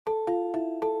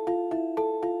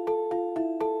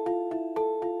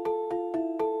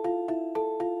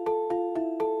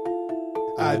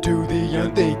I do the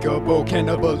unthinkable,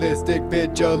 cannibalistic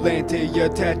vigilante.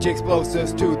 Attach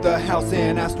explosives to the house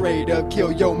and I straight up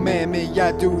kill your mammy.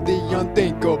 I do the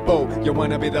unthinkable. You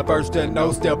wanna be the first to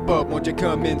know? Step up, won't you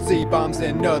come and see bombs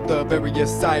and other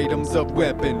various items of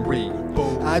weaponry.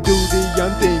 I do the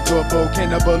unthinkable,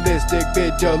 cannibalistic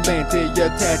vigilante.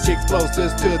 Attach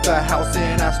explosives to the house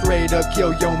and I straight up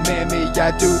kill your mammy.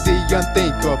 I do the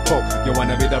unthinkable. You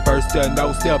wanna be the first to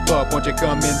know? Step up, won't you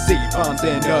come and see bombs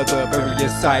and other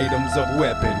various items of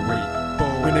weaponry.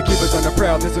 When the Keepa's on the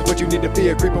prowl, this is what you need to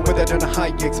fear. Creeping with that on the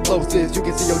high explosives. You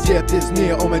can see your death is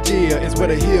near. Oh my dear, is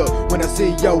what I hear. When I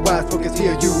see your eyes focus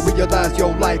here, you realize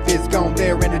your life is gone.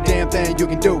 There ain't a damn thing you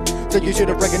can do. So you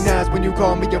should've recognized when you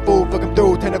call me a fool. Fuck 'em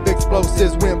through, 10 of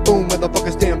explosives went boom.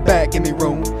 Motherfuckers stand back, give me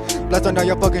room. Blast on all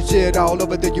your fucking shit all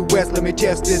over the US. Let me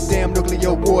chest this damn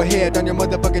nuclear warhead on your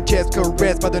motherfucking chest.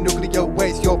 Caressed by the nuclear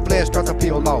waste, your flesh starts to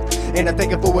peel off. And I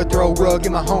thank you for a throw rug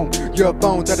in my home. Your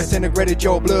bones are disintegrated,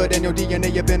 your blood and your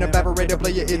DNA have been evaporated.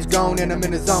 Player, it's gone and I'm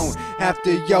in the zone.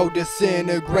 After your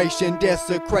disintegration,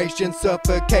 desecration,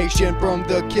 suffocation from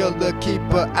the killer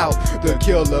Keepa out, the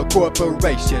killer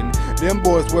corporation. Them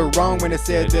boys were wrong when they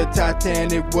said the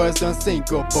Titanic was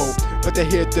unsinkable, but they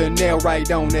hit the nail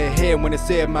right on the head when they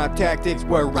said my tactics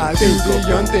were unthinkable. I do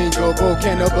the unthinkable,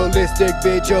 cannibalistic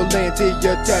vigilante.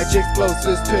 Attach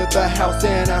explosives to the house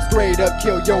and I straight up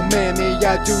kill your mammy.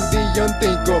 I do the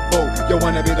unthinkable. You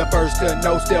wanna be the first to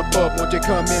know? Step up, won't you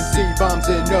come and see bombs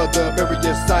and other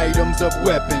various items of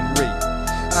weaponry.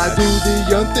 I do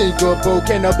the unthinkable,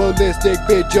 cannibalistic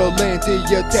vigilante.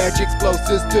 Attach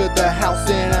explosives to the house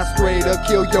and I straight up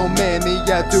kill your mammy.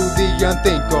 I do the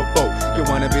unthinkable. You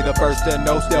wanna be the first to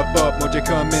know? Step up, won't you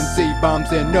come and see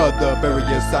bombs and other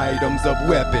various items of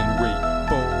weaponry.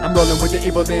 I'm rolling with the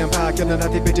evil empire, killing all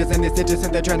these bitches and these stitches,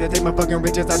 and they're trying to take my fucking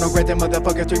riches. I don't grant them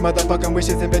motherfuckers 3 motherfucking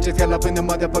wishes, and bitches get up in the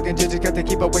motherfucking digits, cause they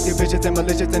keep up with you vicious and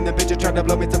malicious, and the bitches try to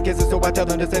blow me some kisses, so I tell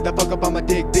them to say the fuck up on my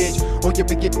dick, bitch. Or you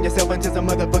be getting yourself into some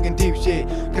motherfucking deep shit,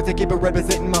 cause they keep it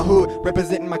representing my hood,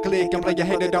 representing my clique, and player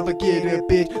hater, don't forget it,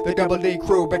 bitch. The double E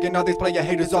crew, breaking all these player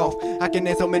haters off. I can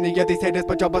name so many of these haters,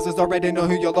 but y'all busters already know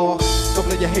who you are. So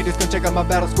player haters can check out my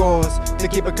battle scores. They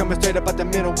keep it coming straight up out the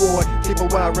middle ward. Keep a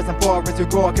wire as I'm far as you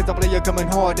go, cause I play you coming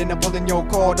hard and I'm pulling your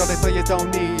card. All these players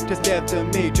don't need to step to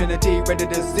me. Trinity ready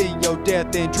to see your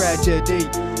death and tragedy.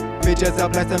 Bitches are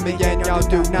blasting me and y'all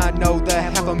do not know the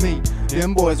half of me.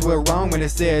 Them boys were wrong when they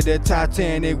said the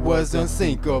Titanic was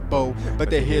unsinkable, but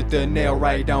they hit the nail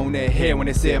right on the head when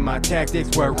they said my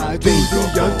tactics were unthinkable. I do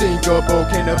the unthinkable,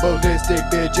 cannibalistic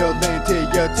vigilante.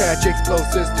 Attach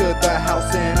explosives to the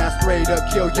house and I straight up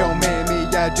kill your mammy.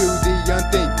 I do the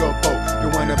unthinkable. You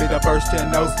wanna be the first to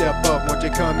know? Step up, won't you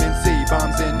come and see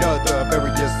bombs and other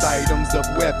various items of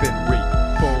weaponry.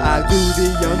 I do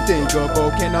the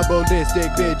unthinkable,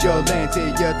 cannibalistic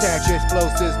vigilante. Attach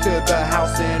explosives to the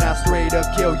house and I straight up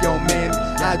kill your man.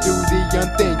 I do the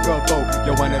unthinkable.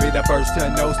 You wanna be the first to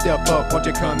know? Step up, won't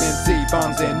you come and see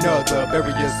bombs and other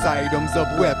various items of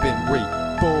weaponry.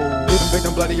 Even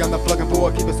victim bloody on the fucking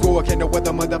floor, keep a score. Can't know what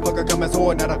the motherfucker come as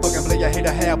sword. Not a fucking player, hate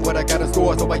to have what I got in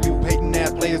store. So why you hating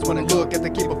ass players wanna look at the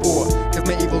Keepa for? Cause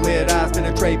my evil lit eyes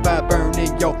penetrate by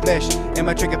burning your flesh, and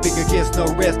my trigger finger gets no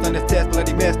rest on this test.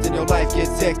 Bloody mess in your life gets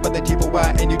sexed by the Keepa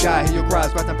why and you die. Hear your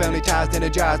cries, cross some family ties,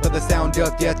 energized by the sound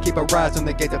of death. Keep a rise on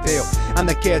the gates of hell. I'm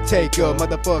the caretaker,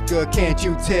 motherfucker, can't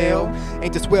you tell?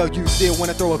 Ain't this well you still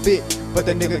wanna throw a fit, but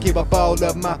the nigga keep a ball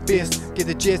of my fist. Get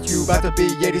the gist, you about to be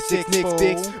 86 nicks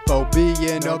fixed for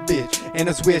being a bitch, and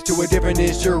a switch to a different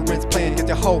insurance plan. Get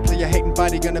the whole player hating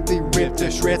body gonna be ripped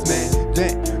to shreds, man.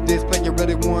 Damn, this player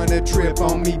really wanna trip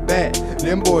on me bad.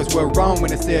 Them boys were wrong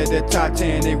when they said the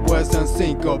Titanic was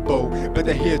unsinkable, but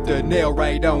they hit the nail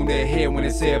right on the head when they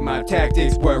said my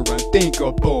tactics were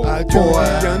unthinkable. I do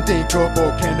the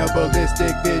unthinkable,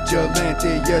 cannibalistic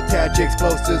vigilante. Attach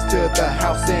explosives to the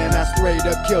house and I straight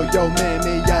up kill your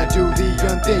mammy. I do the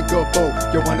unthinkable.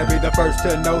 You wanna be the first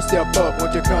to know? Step up,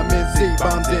 won't you come and see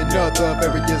bombs and other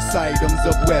various items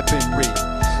of weaponry.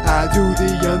 I do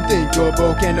the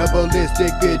unthinkable,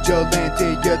 cannibalistic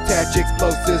vigilante. Attach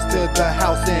explosives to the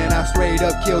house and I straight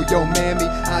up kill your mammy.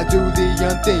 I do the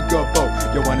unthinkable.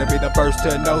 You wanna be the first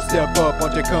to know? Step up,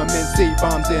 won't you come and see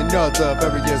bombs and other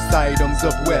various items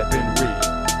of weaponry.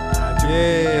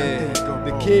 Yeah,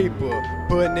 the Keepa,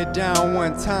 putting it down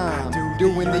one time,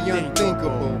 doing the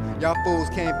unthinkable. Y'all fools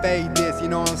can't fade this, you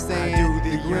know what I'm saying?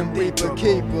 The Grim Reaper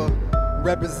Keepa,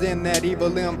 represent that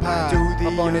evil empire.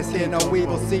 Up on this here, no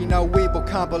evil, see no evil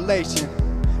compilation.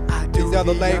 These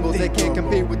other labels, they can't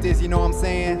compete with this, you know what I'm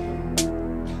saying?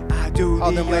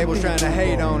 All them labels trying to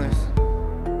hate on us.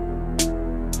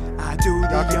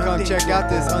 Y'all can come check out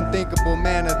this unthinkable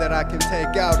manner that I can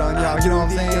take out on y'all, you know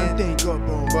what I'm saying?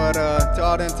 But to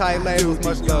all them tight labels,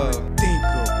 much love.